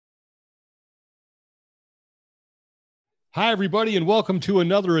Hi, everybody, and welcome to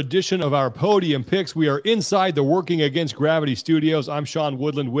another edition of our Podium Picks. We are inside the Working Against Gravity studios. I'm Sean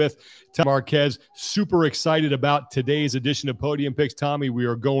Woodland with Tommy Marquez. Super excited about today's edition of Podium Picks. Tommy, we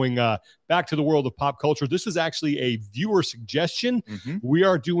are going back to the world of pop culture. This is actually a viewer suggestion. We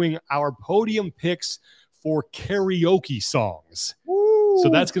are doing our Podium Picks for karaoke songs. Woo. So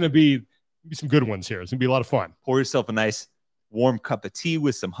that's going to be some good ones here. It's going to be a lot of fun. Pour yourself a nice warm cup of tea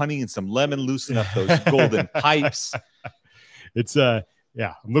with some honey and some lemon. Loosen up those golden pipes. It's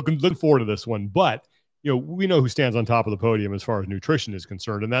yeah, I'm looking forward to this one. But we know who stands on top of the podium as far as nutrition is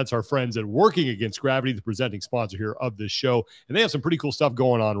concerned, and that's our friends at Working Against Gravity, the presenting sponsor here of this show. And they have some pretty cool stuff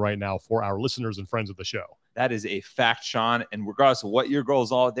going on right now for our listeners and friends of the show. That is a fact, Sean. And regardless of what your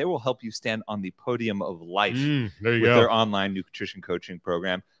goals are, they will help you stand on the podium of life there you with go. Their online nutrition coaching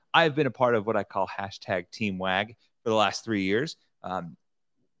program. I've been a part of what I call hashtag Team WAG for the last 3 years. The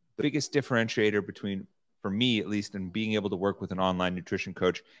biggest differentiator between, for me at least, and being able to work with an online nutrition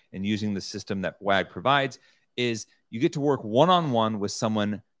coach and using the system that WAG provides is you get to work one-on-one with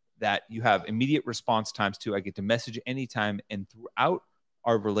someone that you have immediate response times to. I get to message anytime. And throughout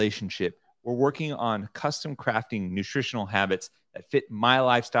our relationship, we're working on custom crafting nutritional habits that fit my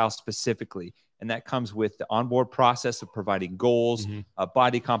lifestyle specifically. And that comes with the onboard process of providing goals,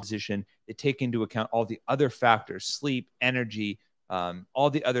 body composition. They take into account all the other factors, sleep, energy, all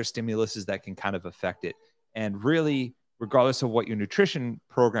the other stimuluses that can kind of affect it. And really, regardless of what your nutrition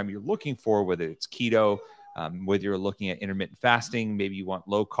program you're looking for, whether it's keto, whether you're looking at intermittent fasting, maybe you want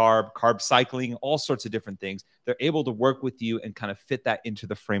low carb cycling, all sorts of different things, they're able to work with you and kind of fit that into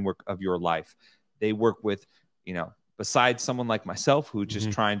the framework of your life. They work with, besides someone like myself who's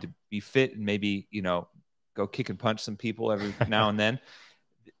just trying to be fit and maybe, go kick and punch some people every now and then,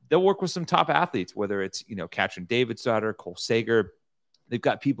 they'll work with some top athletes, whether it's, Katrin Davidsdottir, Cole Sager. They've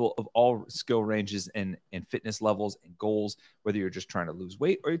got people of all skill ranges and fitness levels and goals, whether you're just trying to lose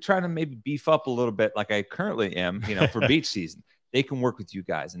weight or you're trying to maybe beef up a little bit like I currently am, for beach season. They can work with you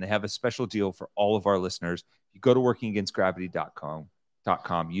guys, and they have a special deal for all of our listeners. You go to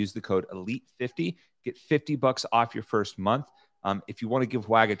workingagainstgravity.com, use the code ELITE50, get $50 off your first month. If you want to give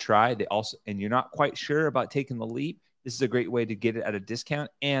WAG a try, and you're not quite sure about taking the leap, this is a great way to get it at a discount,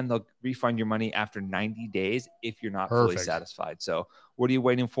 and they'll refund your money after 90 days if you're not fully satisfied. So what are you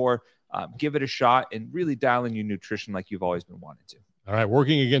waiting for? Give it a shot and really dial in your nutrition like you've always been wanting to. All right,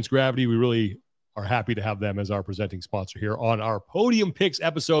 Working Against Gravity, we really are happy to have them as our presenting sponsor here on our Podium Picks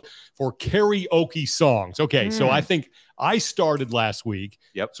episode for karaoke songs. Okay, so I think I started last week.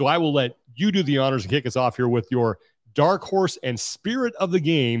 Yep. So I will let you do the honors and kick us off here with your dark horse and spirit of the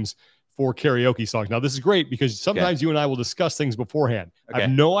games for karaoke songs. Now, this is great because sometimes you and I will discuss things beforehand. I have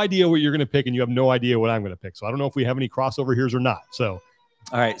no idea what you're going to pick, and you have no idea what I'm going to pick. So I don't know if we have any crossover here or not. So,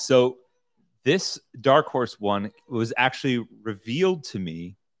 all right. So this dark horse one was actually revealed to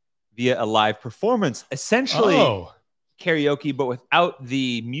me via a live performance, essentially karaoke, but without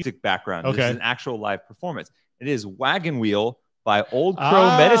the music background. This is an actual live performance. It is Wagon Wheel by Old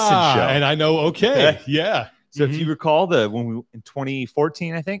Crow Medicine Show. And I know, yeah. So if you recall in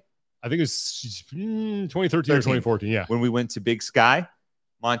 2014, I think it was 2013 or 2014, yeah. When we went to Big Sky,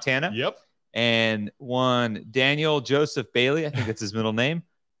 Montana. Yep. And one Daniel Joseph Bailey, I think that's his middle name,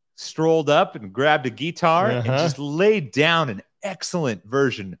 strolled up and grabbed a guitar and just laid down an excellent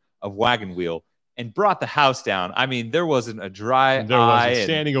version of Wagon Wheel and brought the house down. I mean, there wasn't a dry eye. There was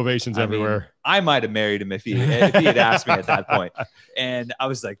standing ovations everywhere. I might have married him if he had asked me at that point. And I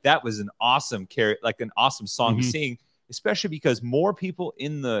was like, that was an awesome song to sing, especially because more people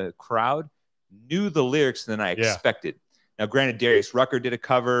in the crowd knew the lyrics than I expected. Now, granted, Darius Rucker did a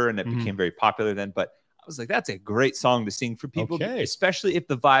cover, and it became very popular then, but I was like, that's a great song to sing for people, especially if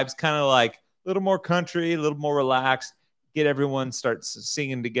the vibe's kind of like a little more country, a little more relaxed, get everyone starts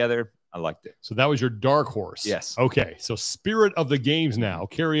singing together. I liked it. So that was your dark horse. Yes. Okay, so spirit of the games now,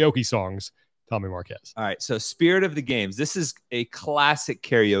 karaoke songs, Tommy Marquez. All right, so spirit of the games. This is a classic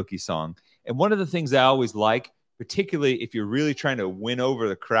karaoke song. And one of the things I always like, particularly if you're really trying to win over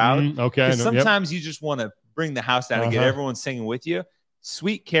the crowd. Sometimes you just want to bring the house down and get everyone singing with you.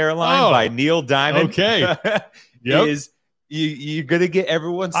 Sweet Caroline by Neil Diamond. Is you're going to get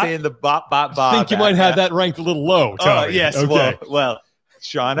everyone saying the bop, bop, bop. I think you might have that ranked a little low, Tommy. Oh, yes. Well,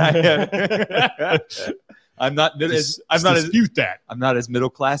 Sean, I'm not as middle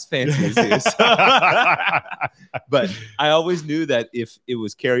class fancy as he is. But I always knew that if it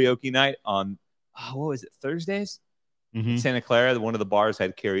was karaoke night on what was it, Thursdays? Santa Clara, one of the bars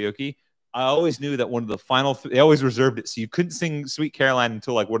had karaoke. I always knew that one of the final they always reserved it, so you couldn't sing Sweet Caroline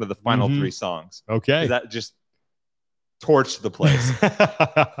until like one of the final 3 songs. Okay. That just torched the place.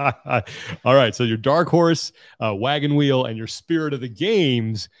 All right. So your dark horse, wagon wheel, and your spirit of the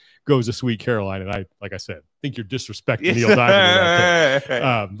games goes to Sweet Caroline. And I, like I said, think you're disrespecting Neil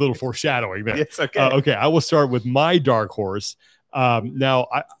Diamond. Little foreshadowing there. Yes, okay. Okay. I will start with my dark horse. Now,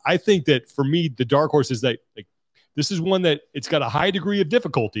 I think that for me, the dark horse is that like, this is one that it's got a high degree of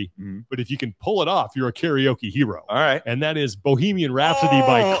difficulty, but if you can pull it off, you're a karaoke hero. All right. And that is Bohemian Rhapsody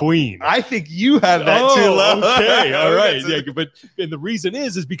by Queen. I think you have that too low. Okay. All right. Yeah, but and the reason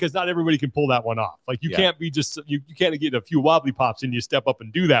is because not everybody can pull that one off. Like you can't be just, you can't get a few wobbly pops and you step up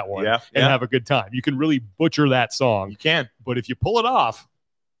and do that one and have a good time. You can really butcher that song. You can. But if you pull it off,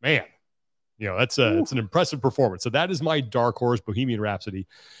 man, you know, it's an impressive performance. So that is my dark horse, Bohemian Rhapsody.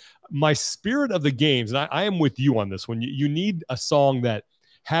 My spirit of the games, and I am with you on this one. You need a song that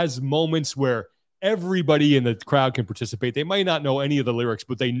has moments where everybody in the crowd can participate. They might not know any of the lyrics,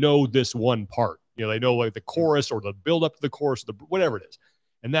 but they know this one part. You know, they know like the chorus or the build up to the chorus, whatever it is.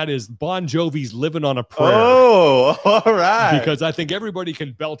 And that is Bon Jovi's "Livin' on a Prayer." Oh, all right. Because I think everybody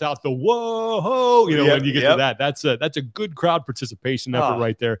can belt out the whoa, you know, when you get to that. That's a good crowd participation effort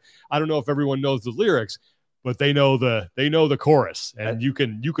right there. I don't know if everyone knows the lyrics, but they know the chorus, and you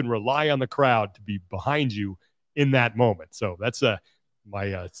can rely on the crowd to be behind you in that moment. So that's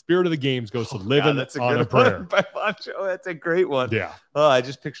my spirit of the games goes to "Livin' on a Prayer" by Bon Jovi. That's a great one. Yeah. Oh, I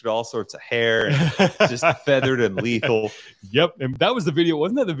just pictured all sorts of hair, and just feathered and lethal. Yep, and that was the video.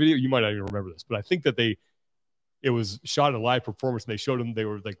 Wasn't that the video? You might not even remember this, but I think that it was shot in a live performance, and they showed them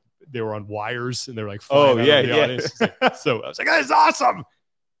they were on wires, and they were like flying out of the audience. So I was like, "That's awesome."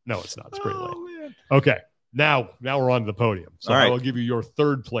 No, it's not. It's pretty late. Man. Okay. Now we're on to the podium. So I will give you your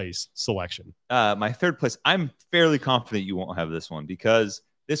third place selection. My third place, I'm fairly confident you won't have this one because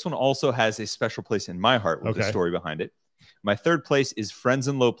this one also has a special place in my heart with the story behind it. My third place is "Friends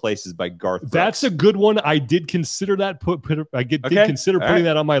in Low Places" by Garth Brooks. That's a good one. I did consider that. Did consider putting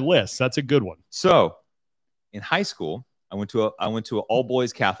that on my list. That's a good one. So in high school, I went to an all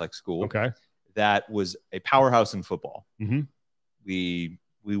boys Catholic school. Okay. That was a powerhouse in football. Mm-hmm. We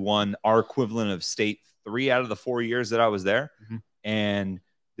won our equivalent of state 3 out of the 4 years that I was there. Mm-hmm. And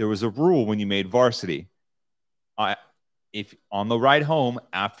there was a rule when you made varsity. If on the ride home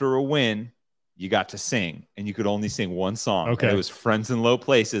after a win, you got to sing, and you could only sing one song. Okay. And it was "Friends in Low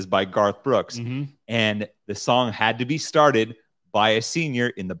Places" by Garth Brooks. Mm-hmm. And the song had to be started by a senior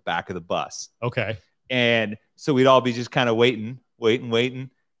in the back of the bus. Okay. And so we'd all be just kind of waiting. And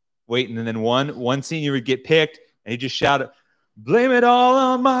then one senior would get picked, and he'd just shout, "Blame it all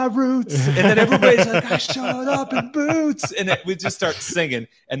on my roots." And then everybody's like, "I showed up in boots." And we'd just start singing.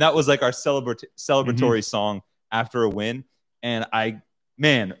 And that was like our celebratory song after a win. And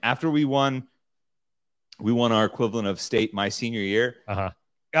after we won our equivalent of state my senior year.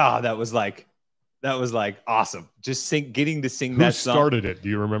 That was like awesome. Just getting to sing that song. Who started it? Do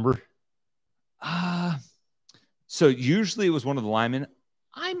you remember? So usually it was one of the linemen.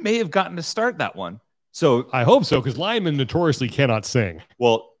 I may have gotten to start that one. So I hope so, because linemen notoriously cannot sing.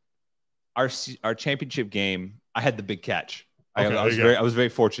 Well, our championship game, I had the big catch. Okay, I was very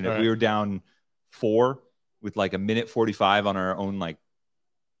fortunate. Right. We were down 4 with like 1:45 on our own like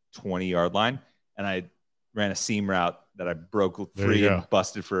 20-yard line, and I ran a seam route that I broke free and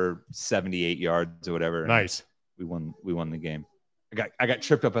busted for 78 yards or whatever. Nice. We won the game. I got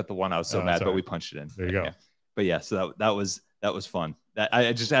tripped up at the one. I was so mad, but we punched it in. There you go. Yeah. But yeah, so that was fun.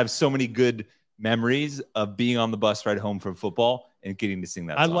 I just have so many good memories of being on the bus ride home from football and getting to sing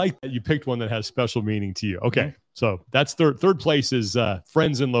that song. I like that you picked one that has special meaning to you. Okay. So that's third place is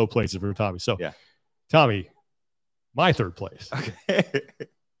 "Friends in Low Places" for Tommy. So yeah, Tommy, my third place. Okay.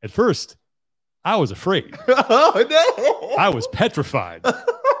 At first, I was afraid. Oh no. I was petrified.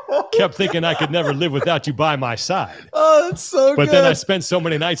 Kept thinking I could never live without you by my side. Oh, that's so good. But then I spent so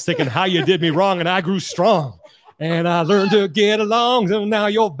many nights thinking how you did me wrong, and I grew strong. And I learned to get along, so now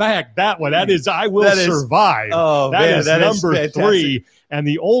you're back. That one, that is "I Will Survive." Oh, that is number 3. And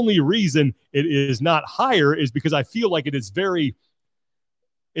the only reason it is not higher is because I feel like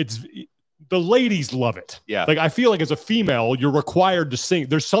the ladies love it. Yeah. Like I feel like as a female, you're required to sing.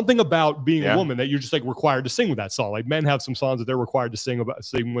 There's something about being a woman that you're just like required to sing with that song. Like men have some songs that they're required to sing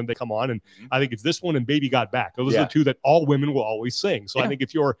when they come on. And I think it's this one and "Baby Got Back." Those are the two that all women will always sing. So I think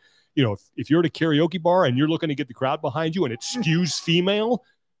if you're if you're at a karaoke bar and you're looking to get the crowd behind you and it skews female,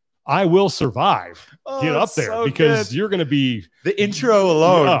 "I Will Survive." Get up there because you're going to be the intro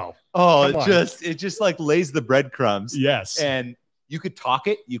alone. It just like lays the breadcrumbs. Yes. And you could talk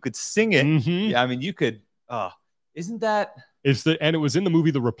it, you could sing it. Mm-hmm. Yeah, I mean, you could. Isn't that And it was in the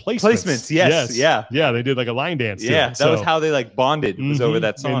movie The Replacements. Yes. Yeah. Yeah. They did like a line dance. Yeah. That was how they like bonded, was over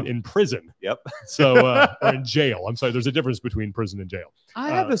that song. In prison. Yep. So, or in jail. I'm sorry. There's a difference between prison and jail. I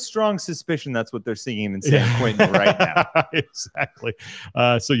have a strong suspicion that's what they're singing in San Quentin right now. Exactly.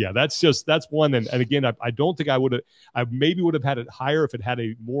 So yeah, that's one. And again, I don't think I maybe would have had it higher if it had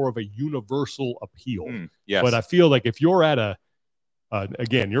a more of a universal appeal. Yes. But I feel like if you're at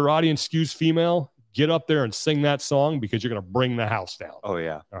again, your audience skews female, get up there and sing that song because you're going to bring the house down. Oh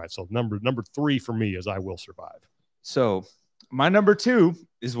yeah. All right. So number 3 for me is I Will Survive. So my number 2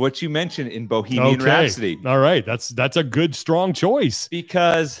 is what you mentioned in Bohemian Rhapsody. All right. That's a good, strong choice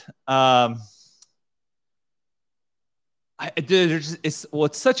because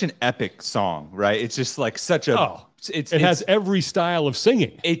it's such an epic song, right? It's just like such a, it has every style of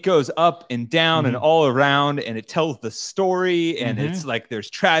singing. It goes up and down and all around, and it tells the story, and it's like there's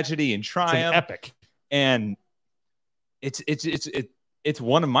tragedy and triumph. It's an epic. And it's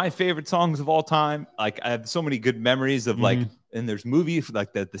one of my favorite songs of all time. Like I have so many good memories of like, and there's movies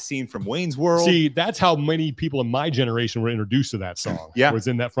like the scene from Wayne's World. See, that's how many people in my generation were introduced to that song. Yeah, was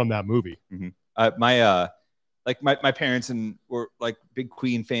from that movie. My parents were like big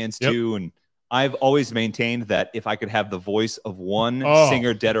Queen fans too, and I've always maintained that if I could have the voice of one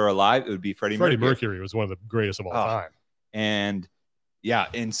singer, dead or alive, it would be Freddie Mercury. Freddie Mercury was one of the greatest of all time. And yeah,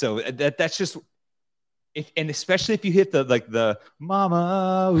 and so that's just. And especially if you hit the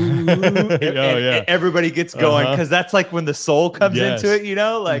mama, ooh, and everybody gets going, because that's like when the soul comes into it, you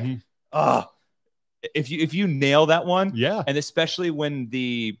know, like if you nail that one, and especially when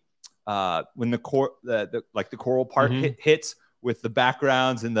the choral part hits with the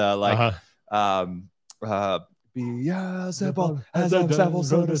backgrounds and the like Beelzebub has a devil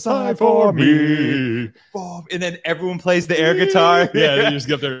so decide for me. And then everyone plays the air guitar. Then you just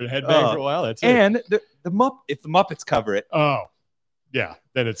get up there and headbang for a while. That's it. And if the Muppets cover it. Then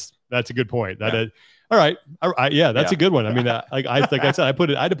that's a good point. All right. That's a good one. I mean, like I said, I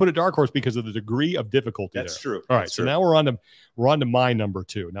had to put a dark horse because of the degree of difficulty. That's true. All right. So now we're on to my number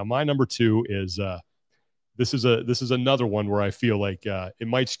 2. Now my number 2 is this is another one where I feel like it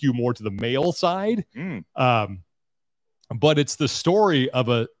might skew more to the male side. But it's the story of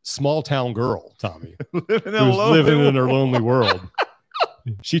a small town girl, Tommy, who's living in her lonely world.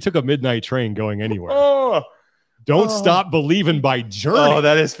 She took a midnight train going anywhere. Don't Stop Believing by Journey. Oh,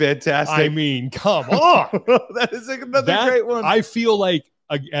 that is fantastic. I mean, come on. That is another great one. I feel like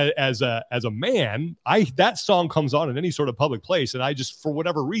as a man, that song comes on in any sort of public place, and I just, for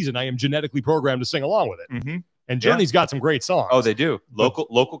whatever reason, I am genetically programmed to sing along with it. And Journey's got some great songs. Oh, they do.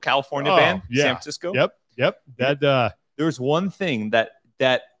 Local California band, San Francisco. Yep. That there's one thing that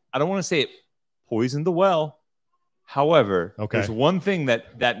I don't want to say it poisoned the well. However, there's one thing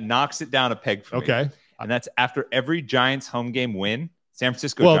that knocks it down a peg for me. And that's after every Giants home game win, San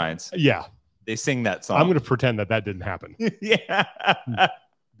Francisco Giants. Yeah. They sing that song. I'm going to pretend that didn't happen.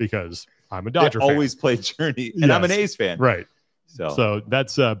 Because I'm a Dodger fan. Always play Journey. And I'm an A's fan. Right. So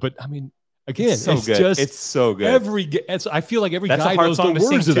that's, but I mean, again, it's so good. I feel like every guy knows the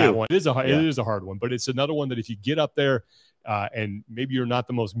words of that one. It is a hard one, but it's another one that if you get up there and maybe you're not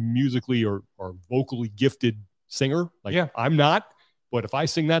the most musically or vocally gifted singer, I'm not, but if I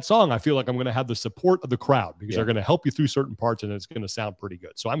sing that song, I feel like I'm going to have the support of the crowd because they're going to help you through certain parts and it's going to sound pretty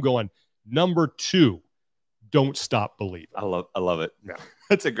good. So I'm going number 2, Don't Stop Believing. I love it. Yeah.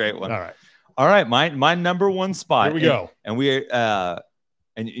 That's a great one. All right. My number 1 spot. Here we go. And we're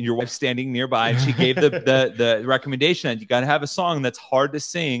and your wife's standing nearby, and she gave the recommendation that you got to have a song that's hard to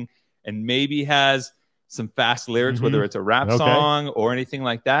sing and maybe has some fast lyrics, whether it's a rap song or anything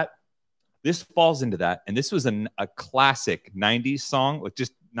like that. This falls into that, and this was a classic '90s song, like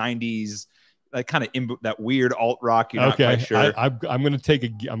just '90s, like kind of that weird alt rock. You're not quite sure. I'm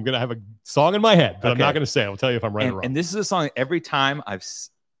gonna have a song in my head, but I'm not gonna say it. I'll tell you if I'm right or wrong. And this is a song. Every time I've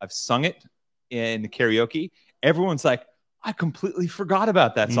sung it in karaoke, everyone's like, I completely forgot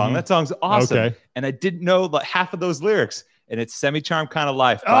about that song. That song's awesome. And I didn't know like half of those lyrics. And it's Semi-Charmed Kind of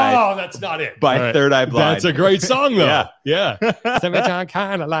Life. That's not it. By Third Eye Blind. That's a great song, though. Yeah. Semi-Charmed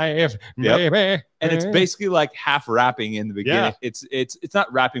Kind of Life, baby. And it's basically like half rapping in the beginning. It's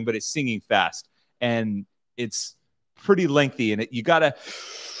not rapping, but it's singing fast. And it's pretty lengthy. And you got to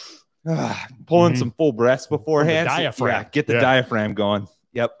pull in some full breaths beforehand. The diaphragm. Get the diaphragm going.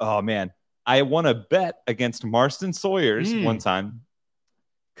 Yep. Oh, man. I won a bet against Marston Sawyer's one time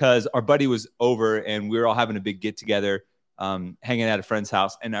because our buddy was over and we were all having a big get together, hanging at a friend's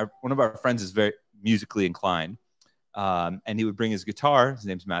house. And one of our friends is very musically inclined. And he would bring his guitar. His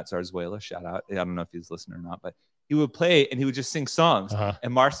name's Matt Zarzuela. Shout out. I don't know if he's listening or not, but he would play and he would just sing songs.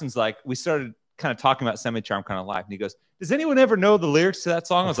 And Marston's like, we started kind of talking about Semi-Charmed Kind of Life. And he goes, does anyone ever know the lyrics to that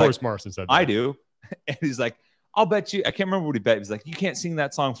song? I was like, Marston said that. I do. And he's like, I'll bet you. I can't remember what he bet. He was like, you can't sing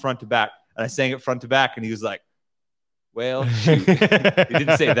that song front to back. And I sang it front to back. And he was like, well, shoot. He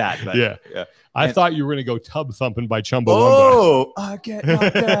didn't say that. But, yeah. I thought you were going to go Tub Thumping by Chumbawamba. Oh, I get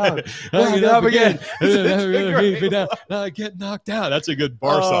knocked out. I get up again. I get knocked out. That's a good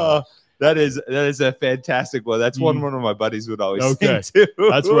bar song. That is a fantastic one. That's one of my buddies would always sing too.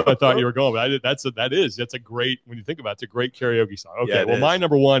 That's where I thought you were going. But that's a great, when you think about it, it's a great karaoke song. Okay, yeah, well, my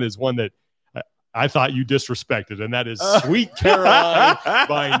number one is one that I thought you disrespected, and that is Sweet Caroline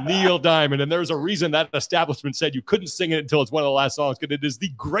by Neil Diamond. And there's a reason that establishment said you couldn't sing it until it's one of the last songs, because it is the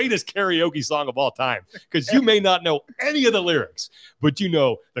greatest karaoke song of all time. Because you may not know any of the lyrics, but you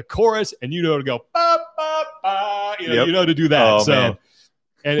know the chorus, and you know to go, ba, ba, ba, you know to do that. Oh, so, man.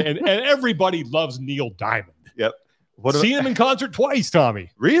 And everybody loves Neil Diamond. Yep. Seen him in concert twice, Tommy.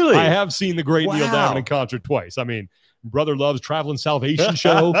 Really? I have seen the great Neil Diamond in concert twice. I mean, Brother Love's Traveling Salvation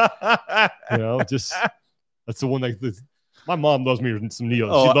Show. Just that's the one that my mom loves me some Neil.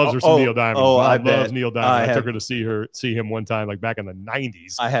 She loves her some Neil Diamond. I loves Neil Diamond. I took her to see him one time, like back in the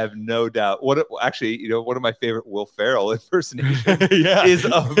 90s. I have no doubt. Actually, one of my favorite Will Ferrell impersonations is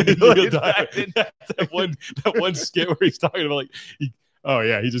of Neil Diamond. that one skit where he's talking about he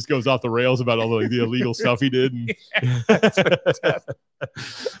just goes off the rails about all the illegal stuff he did. And that's fantastic.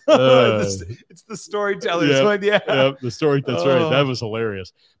 It's the storyteller's one. The story. That's right. That was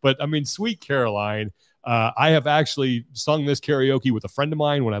hilarious. But I mean, Sweet Caroline. I have actually sung this karaoke with a friend of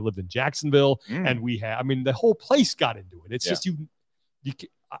mine when I lived in Jacksonville, and the whole place got into it. It's just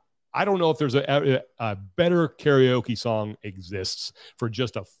I don't know if there's a better karaoke song exists for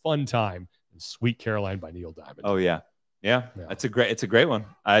just a fun time than Sweet Caroline by Neil Diamond. Oh yeah. Yeah, it's a great one.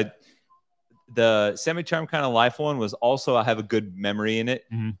 The Semi-Charmed Kind of Life one was also, I have a good memory in it.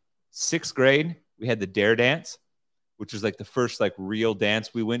 6th grade, we had the Dare Dance, which was like the first real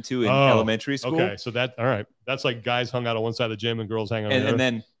dance we went to in elementary school. Okay, so all right. That's like guys hung out on one side of the gym and girls hang out on the other. And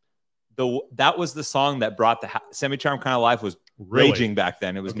then that was the song that brought the Semi-Charmed Kind of Life was raging back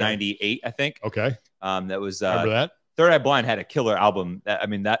then. It was 98, I think. Okay. That was remember that? Third Eye Blind had a killer album.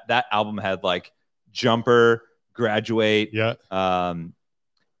 That album had like Jumper, Graduate. Yeah. I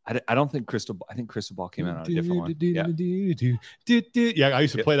don't think Crystal Ball. I think Crystal Ball came out on a different one. Yeah, I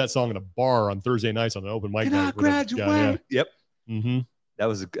used to play that song in a bar on Thursday nights on an open mic night. Graduate. Yep. That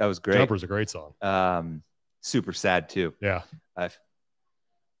was great. Jumper's a great song. Super sad too. Yeah.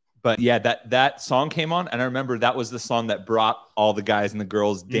 But yeah, that song came on, and I remember that was the song that brought all the guys and the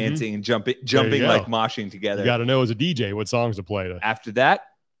girls dancing and jumping like moshing together. You got to know as a DJ what songs to play. After that,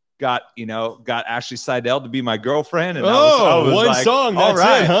 got Ashley Seidel to be my girlfriend, and one song, that's all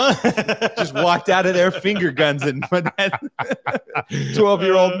right, huh? Just walked out of there finger guns, and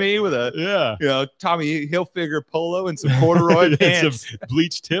 12-year-old me with a Tommy Hilfiger polo and some corduroy pants, some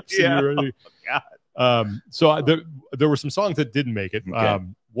bleach tips. And so there were some songs that didn't make it. Okay.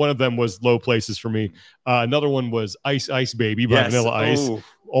 One of them was Low Places for me. Another one was Ice Ice Baby by Vanilla Ice.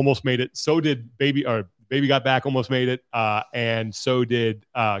 Almost made it. So did Baby Got Back, almost made it. And so did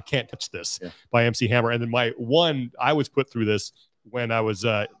Can't Touch This by MC Hammer. And then I was put through this when I was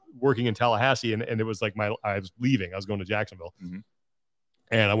working in Tallahassee, and it was like I was leaving. I was going to Jacksonville.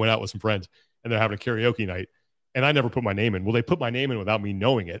 And I went out with some friends, and they're having a karaoke night. And I never put my name in. Well, they put my name in without me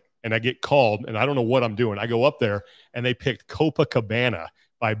knowing it. And I get called, and I don't know what I'm doing. I go up there, and they picked Copacabana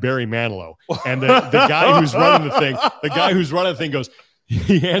by Barry Manilow. And the guy who's running the thing, goes,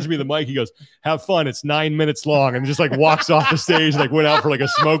 he hands me the mic. He goes, "Have fun. It's 9 minutes long," and just walks off the stage, went out for a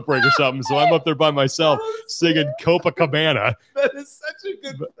smoke break or something. So I'm up there by myself singing Copacabana. That is such a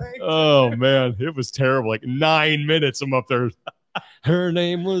good thing. Oh man, it was terrible. 9 minutes. I'm up there. Her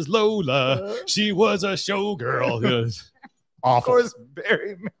name was Lola. She was a showgirl. It was awful. Of course,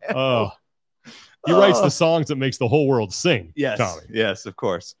 Barry Manilow. He writes the songs that makes the whole world sing. Yes, Tommy. Yes, of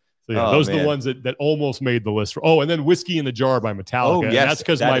course. So those are the ones that almost made the list. And then Whiskey in the Jar by Metallica. And that's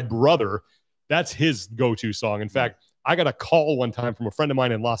because my brother, that's his go-to song. In fact, I got a call one time from a friend of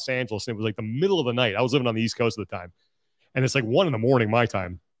mine in Los Angeles, and it was the middle of the night. I was living on the East Coast at the time, and it's 1 in the morning my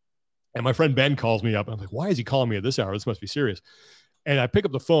time. And my friend Ben calls me up, and I'm like, "Why is he calling me at this hour? This must be serious." And I pick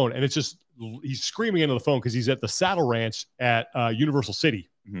up the phone, and it's just he's screaming into the phone because he's at the Saddle Ranch at Universal City.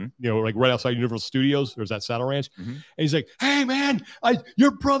 Right outside Universal Studios. There's that Saddle Ranch. And he's like, "Hey, man,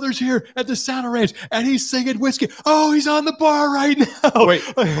 your brother's here at the Saddle Ranch, and he's singing Whiskey. Oh, he's on the bar right now." Wait,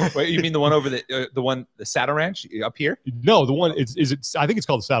 you mean the one over the Saddle Ranch up here? No, the one, I think it's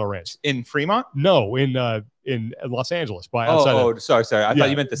called the Saddle Ranch. In Fremont? No, in in Los Angeles by outside. Sorry. I thought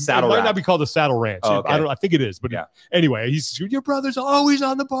you meant the Saddle It might Ranch. not be called the Saddle Ranch. Okay. I think it is. But anyway, your brother's always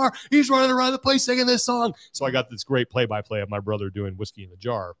on the bar. He's running around the place singing this song. So I got this great play-by-play of my brother doing Whiskey in the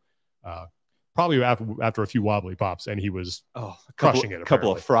Jar. Probably after a few wobbly pops, and he was crushing it. A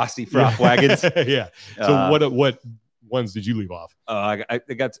couple of frosty froth wagons. Yeah. So what ones did you leave off? I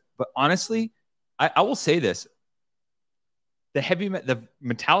got, but honestly, I will say this: the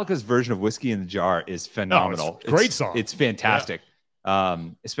Metallica's version of Whiskey in the Jar is phenomenal. It's a great song. It's fantastic.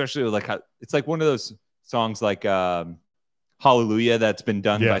 Especially like it's like one of those songs like Hallelujah that's been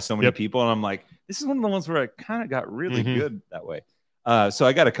done by so many people, and I'm like, this is one of the ones where I kind of got really good that way. So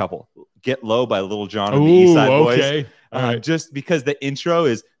I got a couple. Get Low by Little John and the East Side Boys. Right. Just because the intro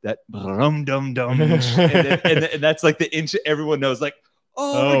is that dum dum dum, and that's like the intro everyone knows. Like,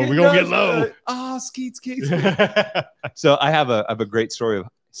 we're gonna get low. Skeet. So I have a great story of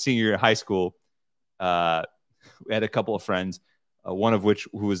senior year of high school. We had a couple of friends, one of which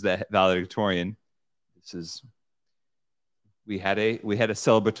who was the valedictorian. We had a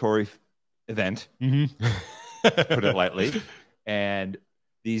celebratory event, to put it lightly. And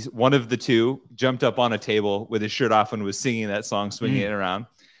one of the two jumped up on a table with his shirt off and was singing that song, swinging it around.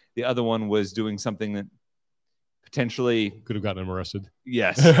 The other one was doing something that potentially could have gotten him arrested.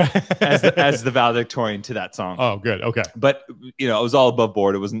 Yes, as the valedictorian to that song. Oh, good. Okay, but it was all above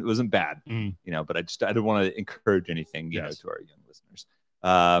board. It wasn't bad. But I didn't want to encourage anything. To our young listeners.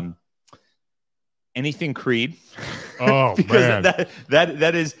 Anything Creed. Oh, because man.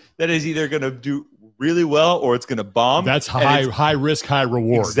 that is either going to do really well or it's going to bomb. That's high risk, high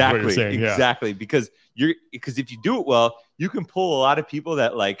reward. Exactly. Because if you do it well, you can pull a lot of people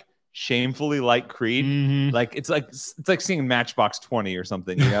that like shamefully like Creed. Like it's like singing Matchbox 20 or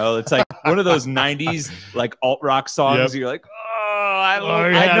something. It's like one of those 90s like alt rock songs. You're like,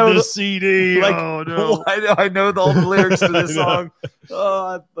 I know the CD. Like, oh no, I know all the lyrics to this song.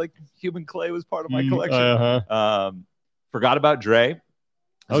 Like Human Clay was part of my collection. Forgot About Dre.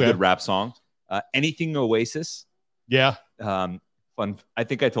 That's a good rap song. Anything Oasis. Yeah. Fun. I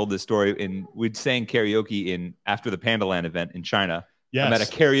think I told this story we'd sang karaoke after the Pandaland event in China. Yes. I'm at a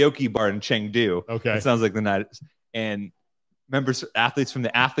karaoke bar in Chengdu. Okay. It sounds like the night. And athletes from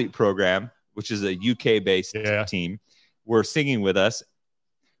the athlete program, which is a UK based team, were singing with us.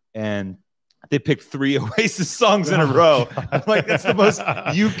 And they picked 3 Oasis songs in a row. I'm like, that's the most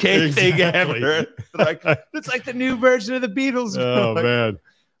UK thing ever. Like, it's like the new version of the Beatles. Man.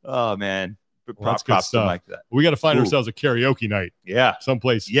 Oh man. Props to like that. We got to find ourselves a karaoke night. Yeah.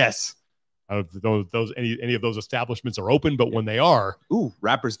 Someplace. Yes. Any of those establishments are open, but when they are.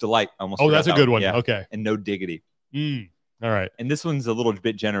 Rapper's Delight. That's a good one. Yeah. Okay. And No Diggity. All right. And this one's a little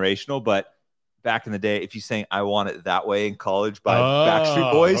bit generational, but back in the day, if you sang I Want It That Way in college by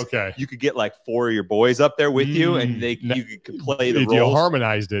Backstreet Boys, you could get like 4 of your boys up there with you and you could play the roles. You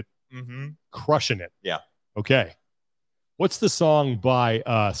harmonized it, crushing it. Yeah. Okay. What's the song by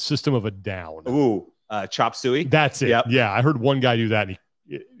System of a Down? Chop Suey. That's it. Yep. Yeah, I heard one guy do that, and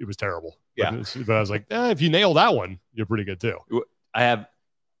it was terrible. Yeah. But I was like, if you nail that one, you're pretty good too. I have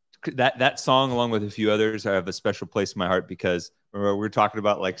that song along with a few others. I have a special place in my heart because remember we were talking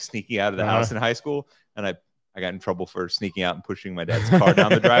about like sneaking out of the house in high school, and I got in trouble for sneaking out and pushing my dad's car down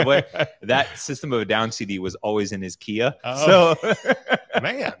the driveway. That System of a Down CD was always in his Kia. So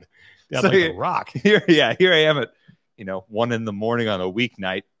man, that's like a rock. Here I am at 1 in the morning on a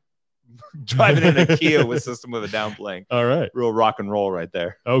weeknight, driving in a Kia with System of a Down playing. All right. Real rock and roll right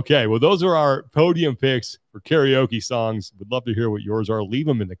there. Okay. Well, those are our podium picks for karaoke songs. Would love to hear what yours are. Leave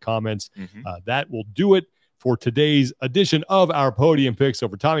them in the comments. That will do it for today's edition of our podium picks. So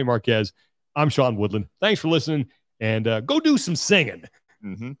for Tommy Marquez, I'm Sean Woodland. Thanks for listening, and go do some singing.